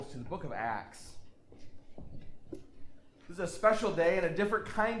the book of Acts. This is a special day and a different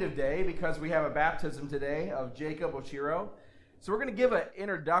kind of day because we have a baptism today of Jacob Ochiro. So we're going to give an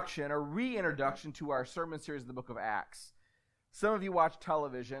introduction, a reintroduction to our sermon series of the book of Acts. Some of you watch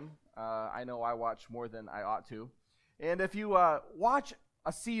television. I know I watch more than I ought to. And if you watch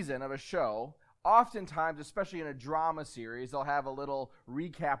a season of a show, oftentimes, especially in a drama series, they'll have a little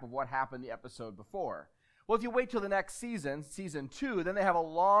recap of what happened the episode before. Well, if you wait till the next season, season 2, then they have a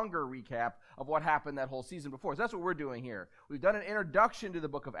longer recap of what happened that whole season before. So that's what we're doing here. We've done an introduction to the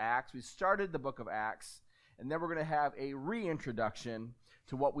book of Acts. We started the book of Acts, and then we're going to have a reintroduction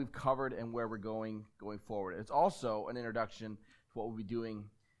to what we've covered and where we're going forward. It's also an introduction to what we'll be doing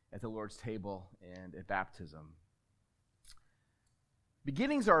at the Lord's table and at baptism.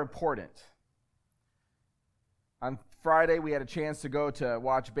 Beginnings are important. On Friday, we had a chance to go to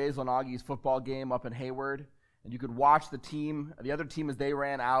watch Basil and Augie's football game up in Hayward, and you could watch the other team as they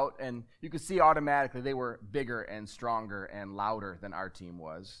ran out, and you could see automatically they were bigger and stronger and louder than our team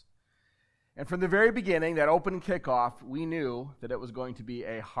was. And from the very beginning, that opening kickoff, we knew that it was going to be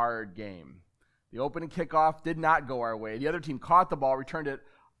a hard game. The opening kickoff did not go our way. The other team caught the ball, returned it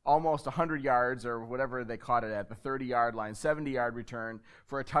almost 100 yards or whatever they caught it at, the 30-yard line, 70-yard return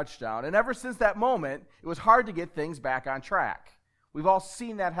for a touchdown. And ever since that moment, it was hard to get things back on track. We've all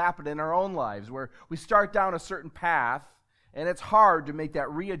seen that happen in our own lives where we start down a certain path, and it's hard to make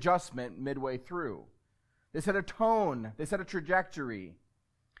that readjustment midway through. They set a tone. They set a trajectory.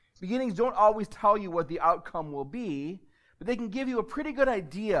 Beginnings don't always tell you what the outcome will be, but they can give you a pretty good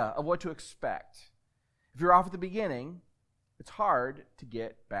idea of what to expect. If you're off at the beginning, it's hard to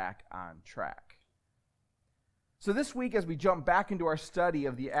get back on track. So this week, as we jump back into our study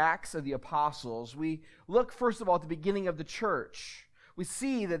of the Acts of the Apostles, we look first of all at the beginning of the church. We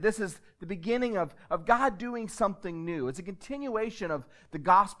see that this is the beginning of God doing something new. It's a continuation of the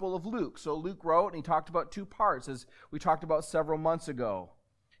Gospel of Luke. So Luke wrote, and he talked about two parts, as we talked about several months ago.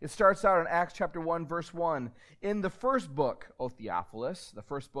 It starts out in Acts chapter 1, verse 1. In the first book, O Theophilus, the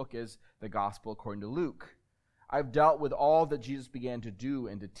first book is the Gospel according to Luke. I've dealt with all that Jesus began to do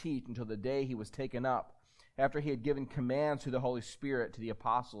and to teach until the day he was taken up, after he had given commands through the Holy Spirit to the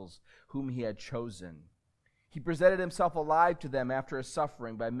apostles whom he had chosen. He presented himself alive to them after his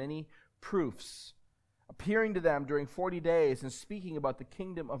suffering by many proofs, appearing to them during 40 days and speaking about the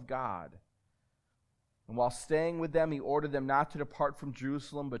kingdom of God. And while staying with them, he ordered them not to depart from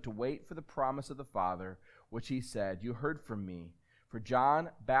Jerusalem, but to wait for the promise of the Father, which he said, "You heard from me. For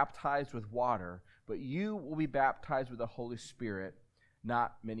John baptized with water, but you will be baptized with the Holy Spirit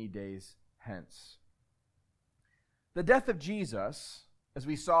not many days hence." The death of Jesus, as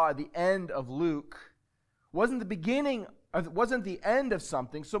we saw at the end of Luke, wasn't the end of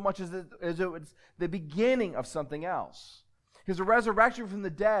something so much as it was the beginning of something else. His resurrection from the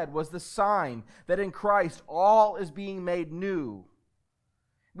dead was the sign that in Christ all is being made new.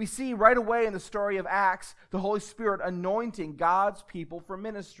 We see right away in the story of Acts the Holy Spirit anointing God's people for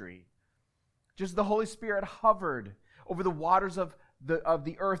ministry. Just as the Holy Spirit hovered over the waters of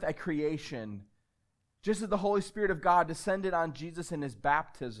the earth at creation, just as the Holy Spirit of God descended on Jesus in his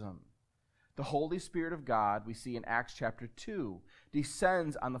baptism, the Holy Spirit of God, we see in Acts chapter 2,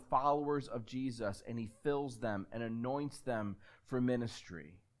 descends on the followers of Jesus, and he fills them and anoints them for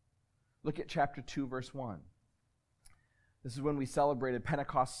ministry. Look at chapter 2, verse 1. This is when we celebrated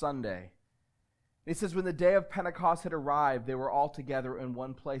Pentecost Sunday. It says, when the day of Pentecost had arrived, they were all together in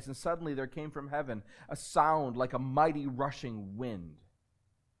one place, and suddenly there came from heaven a sound like a mighty rushing wind,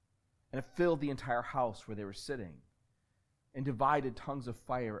 and it filled the entire house where they were sitting. And divided tongues of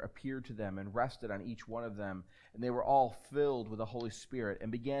fire appeared to them and rested on each one of them, and they were all filled with the Holy Spirit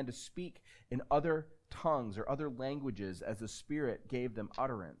and began to speak in other tongues or other languages as the Spirit gave them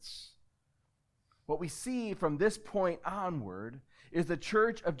utterance. What we see from this point onward is the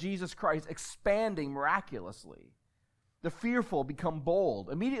church of Jesus Christ expanding miraculously. The fearful become bold.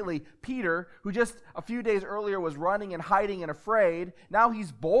 Immediately, Peter, who just a few days earlier was running and hiding and afraid, now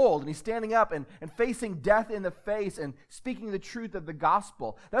he's bold and he's standing up and facing death in the face and speaking the truth of the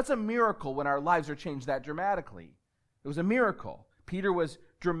gospel. That's a miracle when our lives are changed that dramatically. It was a miracle. Peter was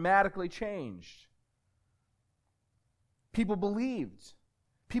dramatically changed. People believed.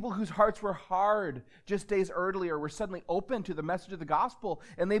 People whose hearts were hard just days earlier were suddenly open to the message of the gospel,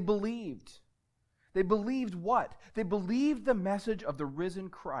 and they believed. They believed what? They believed the message of the risen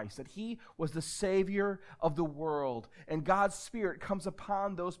Christ, that he was the Savior of the world, and God's Spirit comes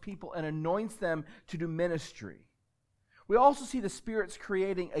upon those people and anoints them to do ministry. We also see the Spirit's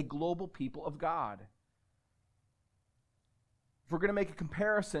creating a global people of God. If we're going to make a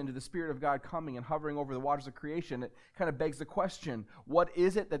comparison to the Spirit of God coming and hovering over the waters of creation, it kind of begs the question, what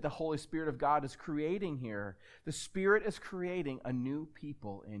is it that the Holy Spirit of God is creating here? The Spirit is creating a new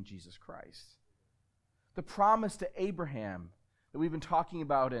people in Jesus Christ. The promise to Abraham that we've been talking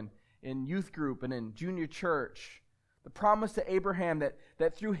about in youth group and in junior church, the promise to Abraham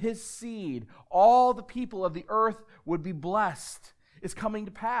that through his seed, all the people of the earth would be blessed, is coming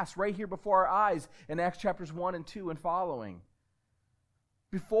to pass right here before our eyes in Acts chapters 1 and 2 and following.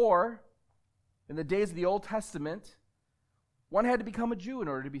 Before, in the days of the Old Testament, one had to become a Jew in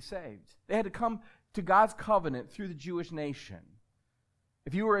order to be saved. They had to come to God's covenant through the Jewish nation.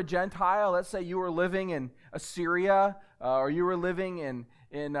 If you were a Gentile, let's say you were living in Assyria, or you were living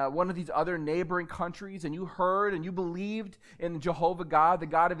in one of these other neighboring countries, and you heard and you believed in Jehovah God, the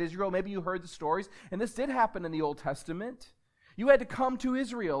God of Israel, maybe you heard the stories, and this did happen in the Old Testament. You had to come to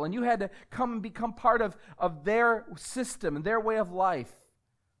Israel, and you had to come and become part of their system and their way of life.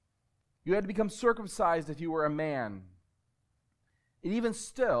 You had to become circumcised if you were a man. And even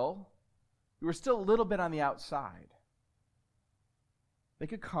still, you were still a little bit on the outside. They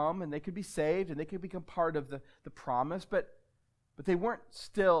could come and they could be saved and they could become part of the promise, but they weren't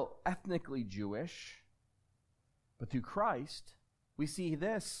still ethnically Jewish. But through Christ, we see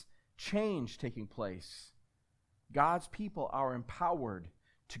this change taking place. God's people are empowered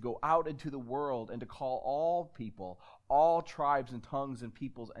to go out into the world and to call all people, all tribes and tongues and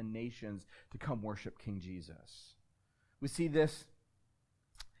peoples and nations to come worship King Jesus. We see this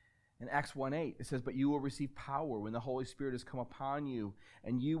in Acts 1:8. It says, "But you will receive power when the Holy Spirit has come upon you,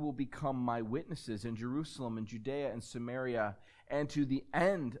 and you will become my witnesses in Jerusalem and Judea and Samaria and to the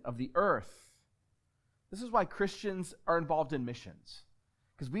end of the earth." This is why Christians are involved in missions.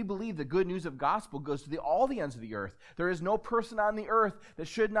 Because we believe the good news of gospel goes to all the ends of the earth. There is no person on the earth that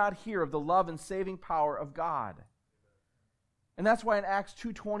should not hear of the love and saving power of God. And that's why in Acts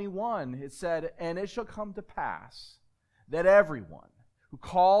 2:21 it said, "And it shall come to pass that everyone who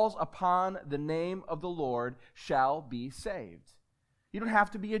calls upon the name of the Lord shall be saved." You don't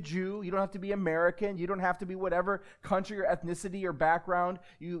have to be a Jew. You don't have to be American. You don't have to be whatever country or ethnicity or background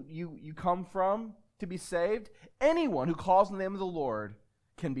you come from to be saved. Anyone who calls on the name of the Lord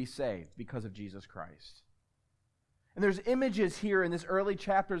can be saved because of Jesus Christ. And there's images here in this early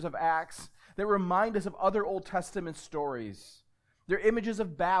chapters of Acts that remind us of other Old Testament stories. They're images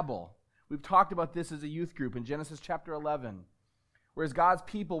of Babel. We've talked about this as a youth group in Genesis chapter 11. Whereas God's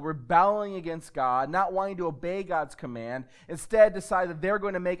people rebelling against God, not wanting to obey God's command, instead decide that they're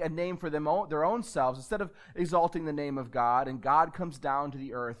going to make a name for their own selves instead of exalting the name of God. And God comes down to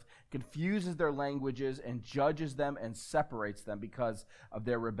the earth, confuses their languages, and judges them and separates them because of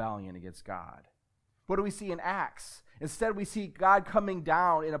their rebellion against God. What do we see in Acts? Instead, we see God coming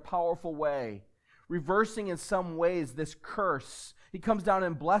down in a powerful way, reversing in some ways this curse. He comes down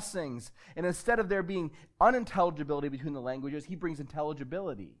in blessings, and instead of there being unintelligibility between the languages, he brings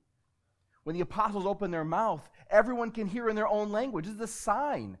intelligibility. When the apostles open their mouth, everyone can hear in their own language. This is a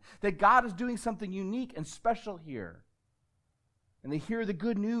sign that God is doing something unique and special here. And they hear the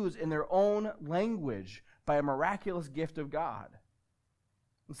good news in their own language by a miraculous gift of God.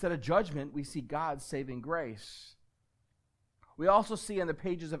 Instead of judgment, we see God's saving grace. We also see in the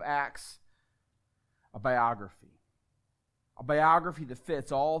pages of Acts a biography that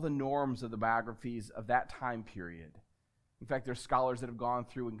fits all the norms of the biographies of that time period. In fact, there's scholars that have gone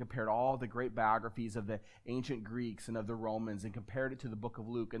through and compared all the great biographies of the ancient Greeks and of the Romans and compared it to the book of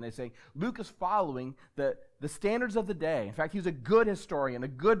Luke. And they say Luke is following the standards of the day. In fact, he was a good historian, a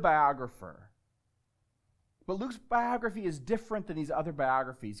good biographer. But Luke's biography is different than these other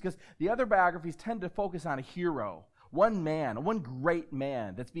biographies because the other biographies tend to focus on a hero, one man, one great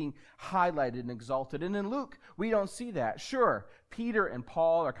man that's being highlighted and exalted. And in Luke, we don't see that. Sure, Peter and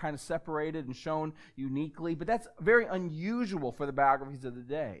Paul are kind of separated and shown uniquely, but that's very unusual for the biographies of the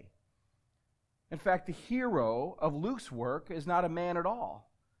day. In fact, the hero of Luke's work is not a man at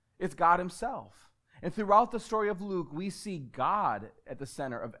all. It's God himself. And throughout the story of Luke, we see God at the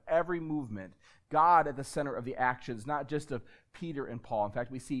center of every movement, God at the center of the actions, not just of Peter and Paul. In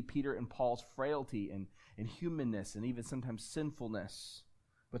fact, we see Peter and Paul's frailty and humanness and even sometimes sinfulness.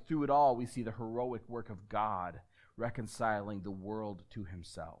 But through it all, we see the heroic work of God reconciling the world to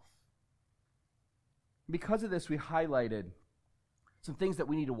himself. Because of this, we highlighted some things that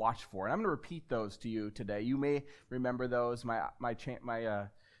we need to watch for. And I'm going to repeat those to you today. You may remember those. My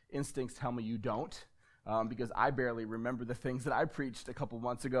instincts tell me you don't, because I barely remember the things that I preached a couple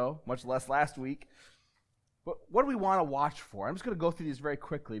months ago, much less last week. But what do we want to watch for? I'm just going to go through these very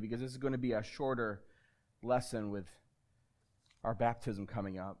quickly because this is going to be a shorter lesson with our baptism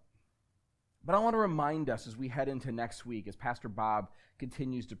coming up. But I want to remind us as we head into next week, as Pastor Bob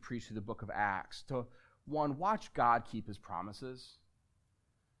continues to preach through the book of Acts, to, one, watch God keep his promises.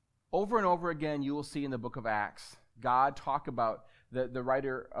 Over and over again, you will see in the book of Acts, God talk about the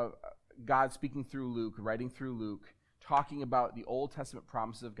writer of God speaking through Luke, writing through Luke, talking about the Old Testament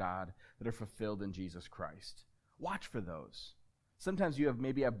promises of God that are fulfilled in Jesus Christ. Watch for those. Sometimes you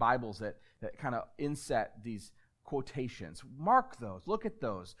maybe have Bibles that kind of inset these quotations. Mark those. Look at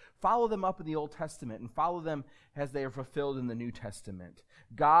those. Follow them up in the Old Testament and follow them as they are fulfilled in the New Testament.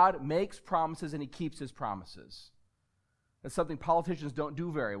 God makes promises and he keeps his promises. That's something politicians don't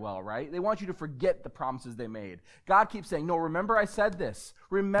do very well, right? They want you to forget the promises they made. God keeps saying, no, remember I said this.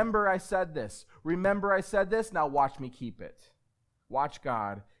 Remember I said this. Remember I said this. Now watch me keep it. Watch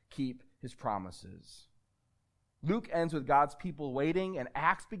God keep his promises. Luke ends with God's people waiting, and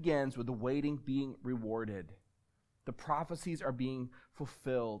Acts begins with the waiting being rewarded. The prophecies are being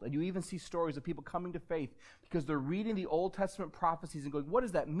fulfilled. And you even see stories of people coming to faith because they're reading the Old Testament prophecies and going, what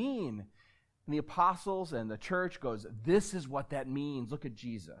does that mean? And the apostles and the church goes, this is what that means. Look at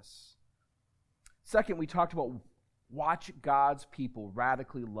Jesus. Second, we talked about watch God's people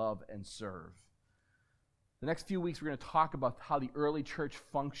radically love and serve. The next few weeks, we're going to talk about how the early church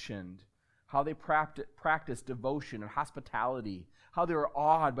functioned, how they practiced devotion and hospitality, how they were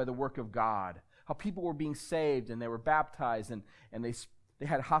awed by the work of God, how people were being saved and they were baptized and they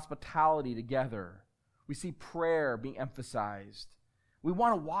had hospitality together. We see prayer being emphasized. We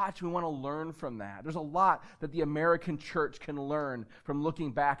want to watch, we want to learn from that. There's a lot that the American church can learn from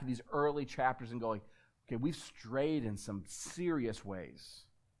looking back at these early chapters and going, okay, we've strayed in some serious ways.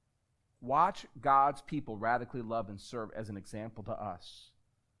 Watch God's people radically love and serve as an example to us.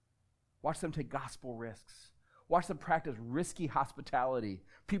 Watch them take gospel risks. Watch them practice risky hospitality.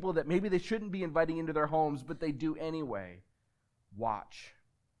 People that maybe they shouldn't be inviting into their homes, but they do anyway. Watch.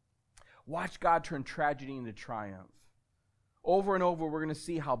 Watch God turn tragedy into triumph. Over and over, we're going to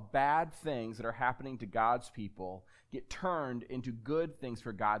see how bad things that are happening to God's people get turned into good things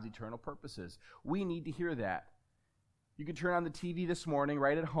for God's eternal purposes. We need to hear that. You can turn on the TV this morning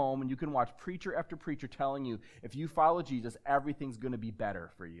right at home, and you can watch preacher after preacher telling you, if you follow Jesus, everything's going to be better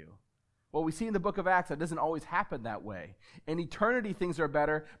for you. Well, we see in the book of Acts that doesn't always happen that way. In eternity, things are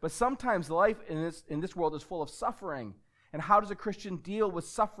better, but sometimes life in this world is full of suffering. And how does a Christian deal with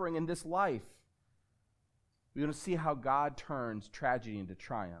suffering in this life? We're going to see how God turns tragedy into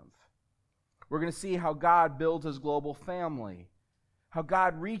triumph. We're going to see how God builds his global family, how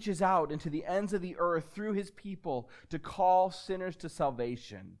God reaches out into the ends of the earth through his people to call sinners to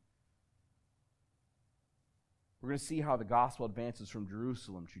salvation. We're going to see how the gospel advances from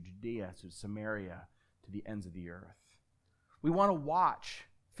Jerusalem to Judea to Samaria to the ends of the earth. We want to watch,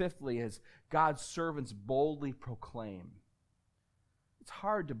 fifthly, as God's servants boldly proclaim. It's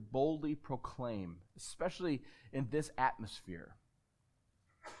hard to boldly proclaim, especially in this atmosphere.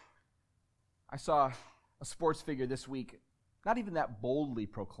 I saw a sports figure this week, not even that boldly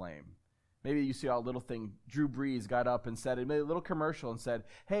proclaim. Maybe you see a little thing, Drew Brees got up and said, made a little commercial and said,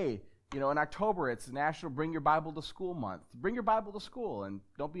 hey, in October, it's National Bring Your Bible to School Month. Bring your Bible to school and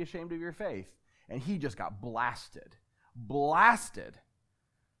don't be ashamed of your faith. And he just got blasted. Blasted.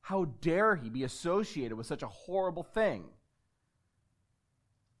 How dare he be associated with such a horrible thing?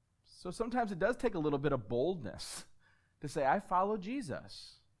 So sometimes it does take a little bit of boldness to say, I follow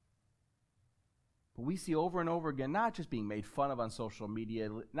Jesus. But we see over and over again, not just being made fun of on social media,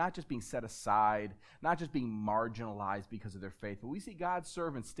 not just being set aside, not just being marginalized because of their faith, but we see God's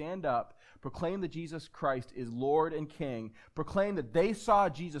servants stand up, proclaim that Jesus Christ is Lord and King, proclaim that they saw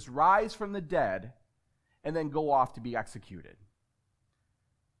Jesus rise from the dead, and then go off to be executed.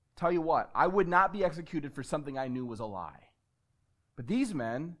 Tell you what, I would not be executed for something I knew was a lie. But these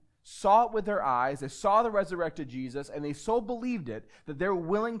men saw it with their eyes, they saw the resurrected Jesus, and they so believed it that they were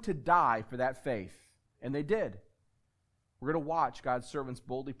willing to die for that faith. And they did. We're going to watch God's servants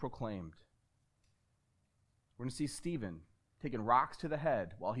boldly proclaimed. We're going to see Stephen taking rocks to the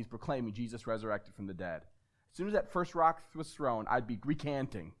head while he's proclaiming Jesus resurrected from the dead. As soon as that first rock was thrown, I'd be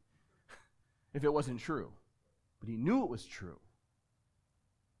recanting if it wasn't true. But he knew it was true.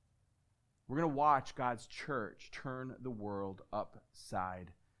 We're going to watch God's church turn the world upside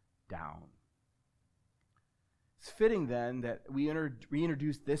down. It's fitting then that we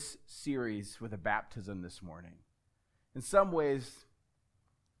introduce this series with a baptism this morning. In some ways,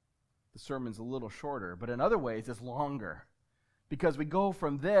 the sermon's a little shorter, but in other ways, it's longer. Because we go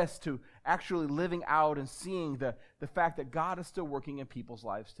from this to actually living out and seeing the fact that God is still working in people's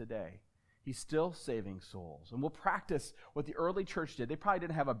lives today. He's still saving souls. And we'll practice what the early church did. They probably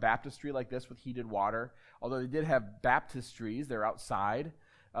didn't have a baptistry like this with heated water, although they did have baptistries. They're outside.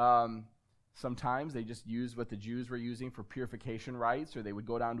 Sometimes they just used what the Jews were using for purification rites, or they would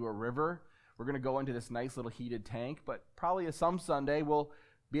go down to a river. We're going to go into this nice little heated tank, but probably some Sunday we'll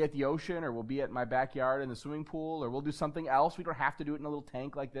be at the ocean, or we'll be at my backyard in the swimming pool, or we'll do something else. We don't have to do it in a little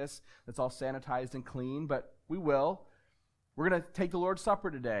tank like this that's all sanitized and clean, but we will. We're going to take the Lord's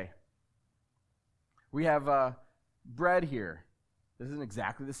Supper today. We have bread here. This isn't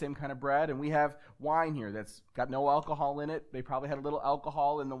exactly the same kind of bread, and we have wine here that's got no alcohol in it. They probably had a little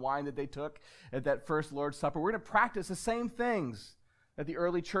alcohol in the wine that they took at that first Lord's Supper. We're going to practice the same things that the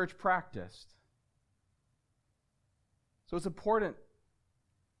early church practiced. So it's important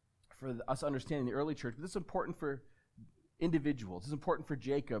for us understanding the early church, but this is important for individuals. It's important for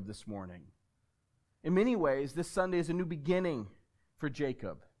Jacob this morning. In many ways, this Sunday is a new beginning for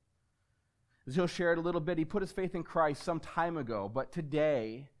Jacob. As he'll share it a little bit, he put his faith in Christ some time ago, but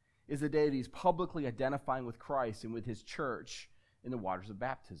today is the day that he's publicly identifying with Christ and with his church in the waters of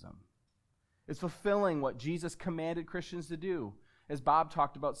baptism. It's fulfilling what Jesus commanded Christians to do, as Bob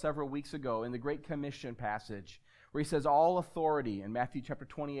talked about several weeks ago in the Great Commission passage, where he says, all authority in Matthew chapter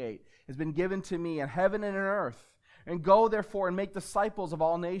 28 has been given to me in heaven and in earth. And go, therefore, and make disciples of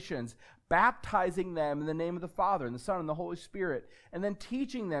all nations, baptizing them in the name of the Father, and the Son, and the Holy Spirit, and then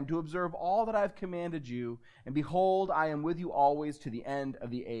teaching them to observe all that I have commanded you. And behold, I am with you always to the end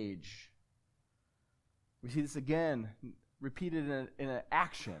of the age. We see this again, repeated in an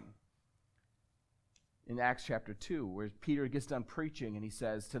action in Acts chapter 2, where Peter gets done preaching, and he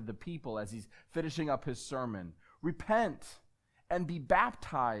says to the people as he's finishing up his sermon, repent and be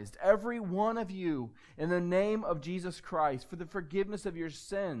baptized, every one of you, in the name of Jesus Christ, for the forgiveness of your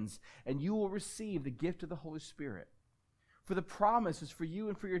sins, and you will receive the gift of the Holy Spirit. For the promise is for you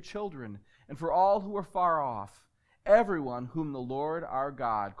and for your children, and for all who are far off, everyone whom the Lord our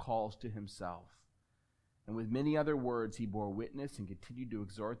God calls to himself. And with many other words he bore witness and continued to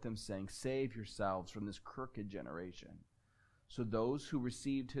exhort them, saying, save yourselves from this crooked generation. So those who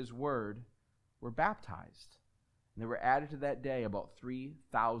received his word were baptized. And there were added to that day about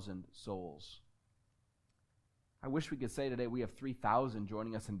 3,000 souls. I wish we could say today we have 3,000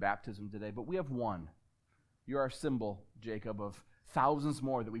 joining us in baptism today, but we have one. You're our symbol, Jacob, of thousands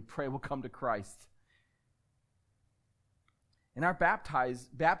more that we pray will come to Christ. In our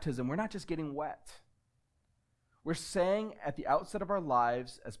baptism, we're not just getting wet. We're saying at the outset of our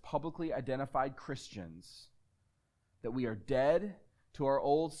lives as publicly identified Christians that we are dead to our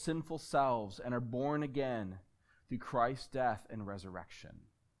old sinful selves and are born again through Christ's death and resurrection.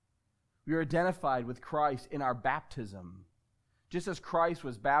 We are identified with Christ in our baptism. Just as Christ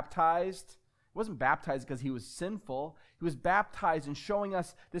was baptized, he wasn't baptized because he was sinful. He was baptized in showing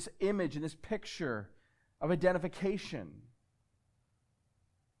us this image and this picture of identification.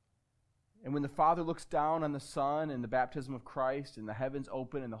 And when the Father looks down on the Son in the baptism of Christ, and the heavens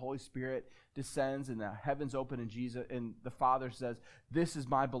open and the Holy Spirit descends and the heavens open and Jesus and the Father says, this is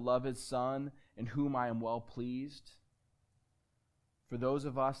my beloved Son in whom I am well pleased. For those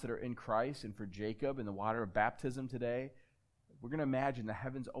of us that are in Christ, and for Jacob in the water of baptism today, we're going to imagine the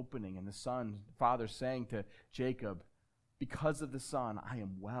heavens opening and the Father saying to Jacob, because of the Son, I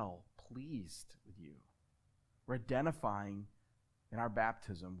am well pleased with you. We're identifying in our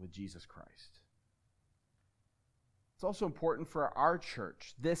baptism with Jesus Christ. It's also important for our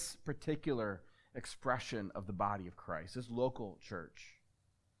church, this particular expression of the body of Christ, this local church.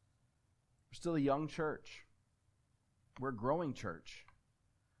 We're still a young church. We're a growing church.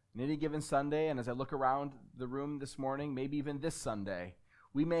 And any given Sunday, and as I look around the room this morning, maybe even this Sunday,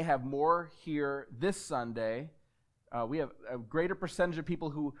 we may have more here this Sunday. We have a greater percentage of people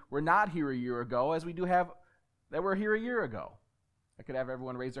who were not here a year ago as we do have that were here a year ago. I could have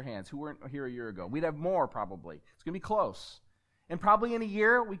everyone raise their hands who weren't here a year ago. We'd have more probably. It's going to be close. And probably in a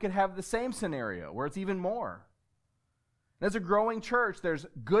year, we could have the same scenario where it's even more. And as a growing church, there's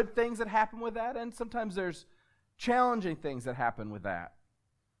good things that happen with that, and sometimes there's challenging things that happen with that.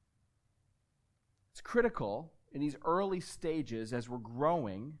 It's critical in these early stages as we're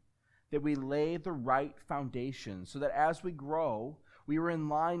growing that we lay the right foundation so that as we grow, we are in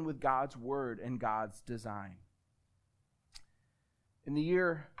line with God's word and God's design. In the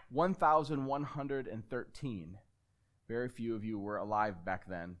year 1113, very few of you were alive back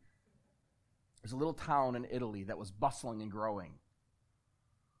then, there's a little town in Italy that was bustling and growing.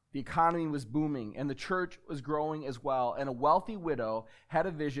 The economy was booming, and the church was growing as well. And a wealthy widow had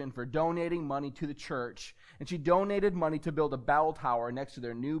a vision for donating money to the church, and she donated money to build a bell tower next to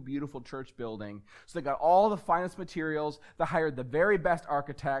their new beautiful church building. So they got all the finest materials, they hired the very best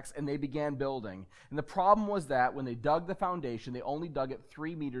architects, and they began building. And the problem was that when they dug the foundation, they only dug it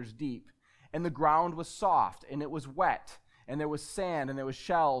 3 meters deep, and the ground was soft, and it was wet, and there was sand, and there was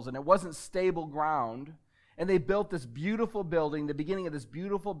shells, and it wasn't stable ground. And they built this beautiful building, the beginning of this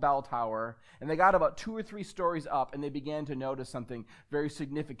beautiful bell tower, and they got about 2 or 3 stories up, and they began to notice something very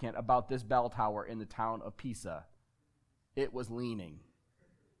significant about this bell tower in the town of Pisa. It was leaning.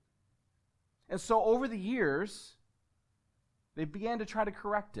 And so over the years, they began to try to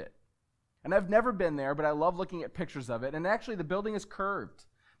correct it. And I've never been there, but I love looking at pictures of it. And actually, the building is curved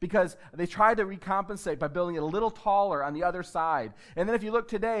because they tried to recompensate by building it a little taller on the other side. And then if you look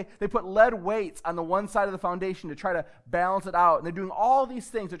today, they put lead weights on the one side of the foundation to try to balance it out. And they're doing all these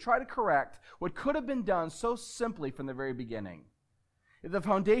things to try to correct what could have been done so simply from the very beginning. If the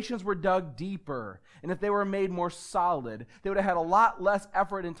foundations were dug deeper, and if they were made more solid, they would have had a lot less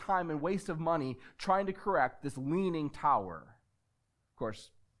effort and time and waste of money trying to correct this leaning tower. Of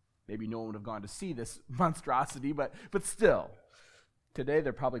course, maybe no one would have gone to see this monstrosity, but still. Today,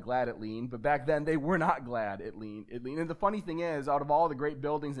 they're probably glad it leaned, but back then, they were not glad it leaned. And the funny thing is, out of all the great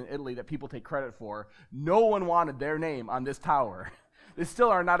buildings in Italy that people take credit for, no one wanted their name on this tower. They still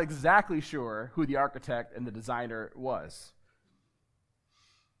are not exactly sure who the architect and the designer was.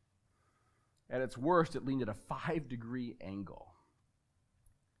 At its worst, it leaned at a 5-degree angle.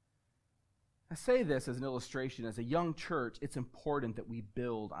 I say this as an illustration. As a young church, it's important that we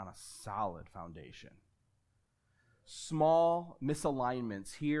build on a solid foundation. Small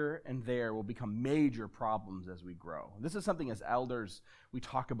misalignments here and there will become major problems as we grow. This is something as elders we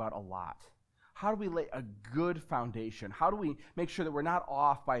talk about a lot. How do we lay a good foundation? How do we make sure that we're not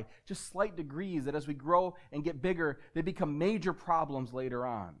off by just slight degrees, that as we grow and get bigger, they become major problems later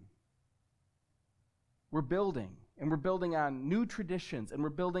on? We're building, and we're building on new traditions, and we're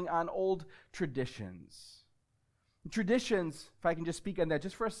building on old traditions. Traditions, if I can just speak on that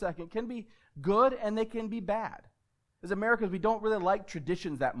just for a second, can be good and they can be bad. As Americans, we don't really like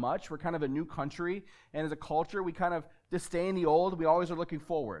traditions that much. We're kind of a new country, and as a culture, we kind of just stay in the old. We always are looking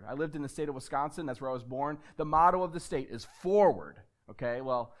forward. I lived in the state of Wisconsin. That's where I was born. The motto of the state is forward, okay?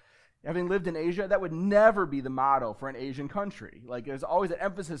 Well, having lived in Asia, that would never be the motto for an Asian country. Like, there's always an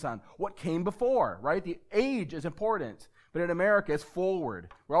emphasis on what came before, right? The age is important, but in America, it's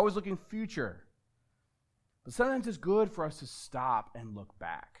forward. We're always looking future. But sometimes it's good for us to stop and look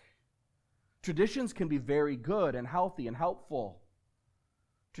back. Traditions can be very good and healthy and helpful.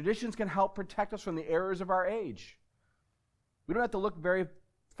 Traditions can help protect us from the errors of our age. We don't have to look very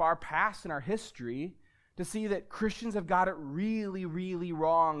far past in our history to see that Christians have got it really, really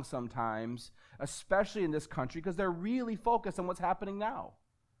wrong sometimes, especially in this country, because they're really focused on what's happening now.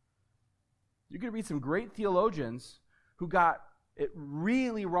 You could read some great theologians who got it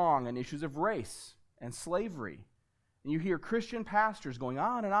really wrong on issues of race and slavery. And you hear Christian pastors going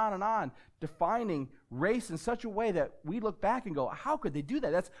on and on and on, defining race in such a way that we look back and go, how could they do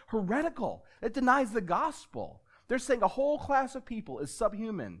that? That's heretical. It denies the gospel. They're saying a whole class of people is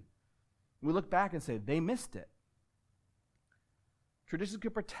subhuman. We look back and say, they missed it. Traditions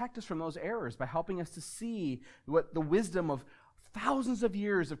can protect us from those errors by helping us to see what the wisdom of thousands of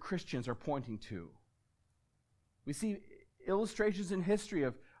years of Christians are pointing to. We see illustrations in history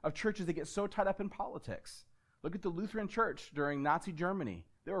of churches that get so tied up in politics. Look at the Lutheran Church during Nazi Germany.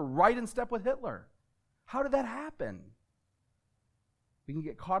 They were right in step with Hitler. How did that happen? We can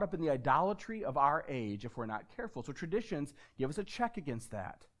get caught up in the idolatry of our age if we're not careful. So traditions give us a check against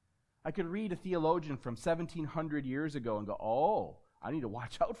that. I could read a theologian from 1700 years ago and go, oh, I need to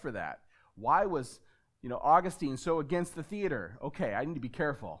watch out for that. Why was, Augustine so against the theater? Okay, I need to be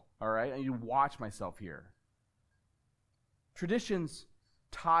careful, all right? I need to watch myself here. Traditions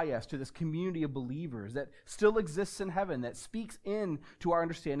tie us to this community of believers that still exists in heaven, that speaks in to our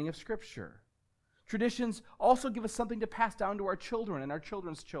understanding of Scripture. Traditions also give us something to pass down to our children and our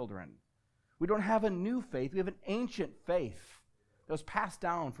children's children. We don't have a new faith, we have an ancient faith that was passed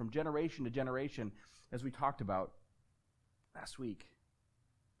down from generation to generation, as we talked about last week.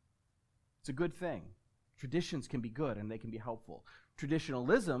 It's a good thing. Traditions can be good and they can be helpful.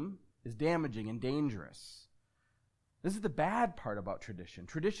 Traditionalism is damaging and dangerous. This is the bad part about tradition.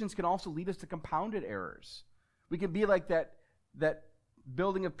 Traditions can also lead us to compounded errors. We can be like that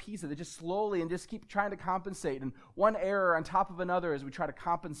building of Pisa that just slowly and just keep trying to compensate, and one error on top of another as we try to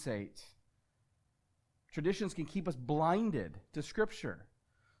compensate. Traditions can keep us blinded to Scripture.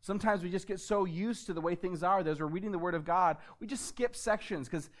 Sometimes we just get so used to the way things are that as we're reading the Word of God, we just skip sections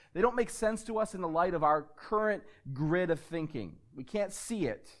because they don't make sense to us in the light of our current grid of thinking. We can't see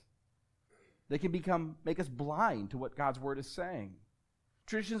it. They can make us blind to what God's Word is saying.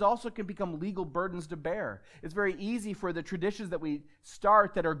 Traditions also can become legal burdens to bear. It's very easy for the traditions that we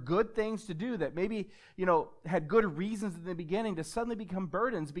start that are good things to do, that maybe, had good reasons in the beginning, to suddenly become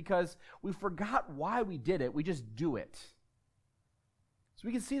burdens because we forgot why we did it. We just do it. So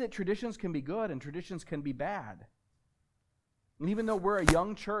we can see that traditions can be good and traditions can be bad. And even though we're a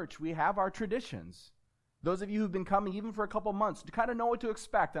young church, we have our traditions. Those of you who've been coming even for a couple months, you kind of know what to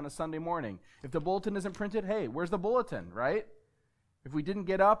expect on a Sunday morning. If the bulletin isn't printed, hey, where's the bulletin, right? If we didn't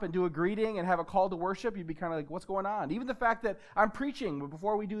get up and do a greeting and have a call to worship, you'd be kind of like, what's going on? Even the fact that I'm preaching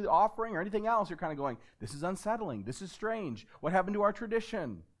before we do the offering or anything else, you're kind of going, this is unsettling. This is strange. What happened to our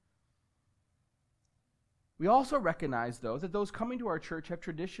tradition? We also recognize, though, that those coming to our church have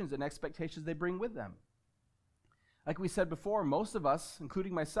traditions and expectations they bring with them. Like we said before, most of us,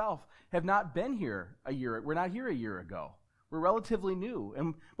 including myself, have not been here a year. We're not here a year ago. We're relatively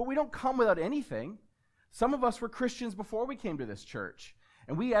new. But we don't come without anything. Some of us were Christians before we came to this church.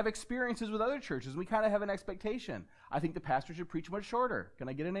 And we have experiences with other churches. We kind of have an expectation. I think the pastor should preach much shorter. Can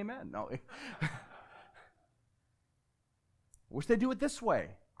I get an amen? No. Wish they'd do it this way.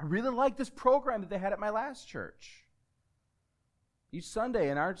 I really like this program that they had at my last church. Each Sunday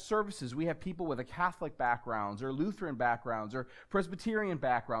in our services, we have people with a Catholic backgrounds or Lutheran backgrounds or Presbyterian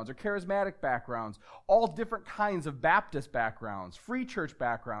backgrounds or charismatic backgrounds, all different kinds of Baptist backgrounds, free church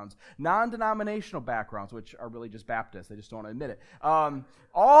backgrounds, non-denominational backgrounds, which are really just Baptists. They just don't want to admit it.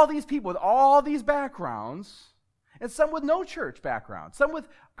 All these people with all these backgrounds, and some with no church background, some with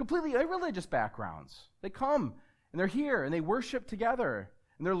completely irreligious backgrounds. They come and they're here and they worship together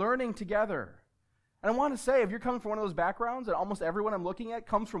and they're learning together. And I want to say, if you're coming from one of those backgrounds, and almost everyone I'm looking at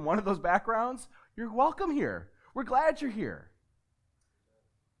comes from one of those backgrounds, you're welcome here. We're glad you're here.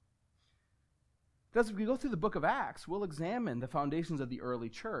 Because if we go through the book of Acts, we'll examine the foundations of the early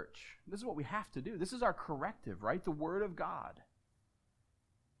church. This is what we have to do. This is our corrective, right? The Word of God.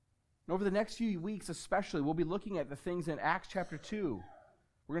 And over the next few weeks especially, we'll be looking at the things in Acts chapter 2.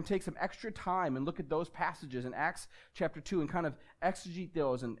 We're going to take some extra time and look at those passages in Acts chapter 2 and kind of exegete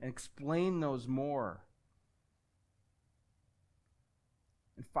those and explain those more.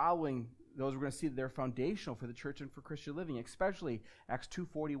 And following those, we're going to see that they're foundational for the church and for Christian living, especially Acts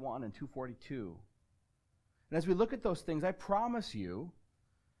 2:41 and 2:42. And as we look at those things, I promise you,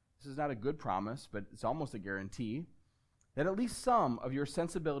 this is not a good promise, but it's almost a guarantee, that at least some of your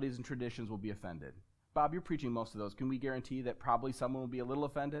sensibilities and traditions will be offended. Bob, you're preaching most of those. Can we guarantee that probably someone will be a little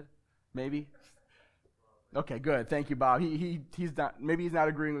offended? Maybe? Okay, good. Thank you, Bob. He's not, maybe he's not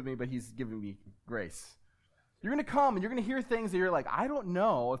agreeing with me, but he's giving me grace. You're going to come and you're going to hear things that you're like, I don't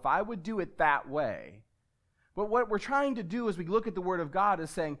know if I would do it that way. But what we're trying to do as we look at the Word of God is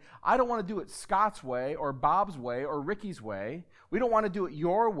saying, I don't want to do it Scott's way or Bob's way or Ricky's way. We don't want to do it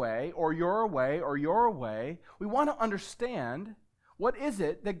your way or your way or your way. We want to understand, what is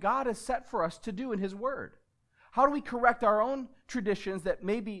it that God has set for us to do in His Word? How do we correct our own traditions that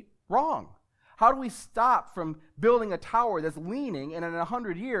may be wrong? How do we stop from building a tower that's leaning and in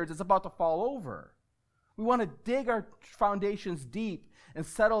 100 years it's about to fall over? We want to dig our foundations deep and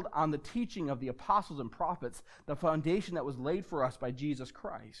settled on the teaching of the apostles and prophets, the foundation that was laid for us by Jesus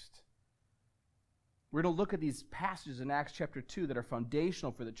Christ. We're going to look at these passages in Acts chapter 2 that are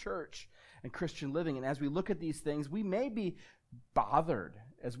foundational for the church and Christian living. And as we look at these things, we may be bothered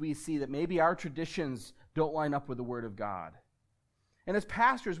as we see that maybe our traditions don't line up with the Word of God. And as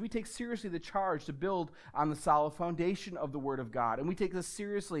pastors, we take seriously the charge to build on the solid foundation of the Word of God. And we take this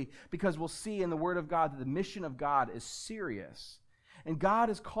seriously because we'll see in the Word of God that the mission of God is serious. And God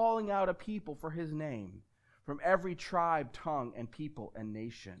is calling out a people for His name from every tribe, tongue, and people and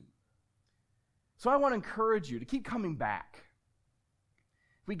nation. So I want to encourage you to keep coming back.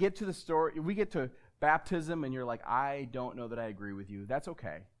 If we get to the story, if we get to baptism and you're like, I don't know that I agree with you, that's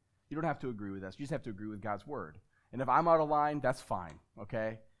okay. You don't have to agree with us. You just have to agree with God's Word. And if I'm out of line, that's fine,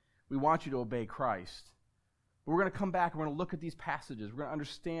 okay? We want you to obey Christ. But we're going to come back and we're going to look at these passages. We're going to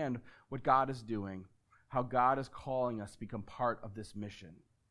understand what God is doing, how God is calling us to become part of this mission.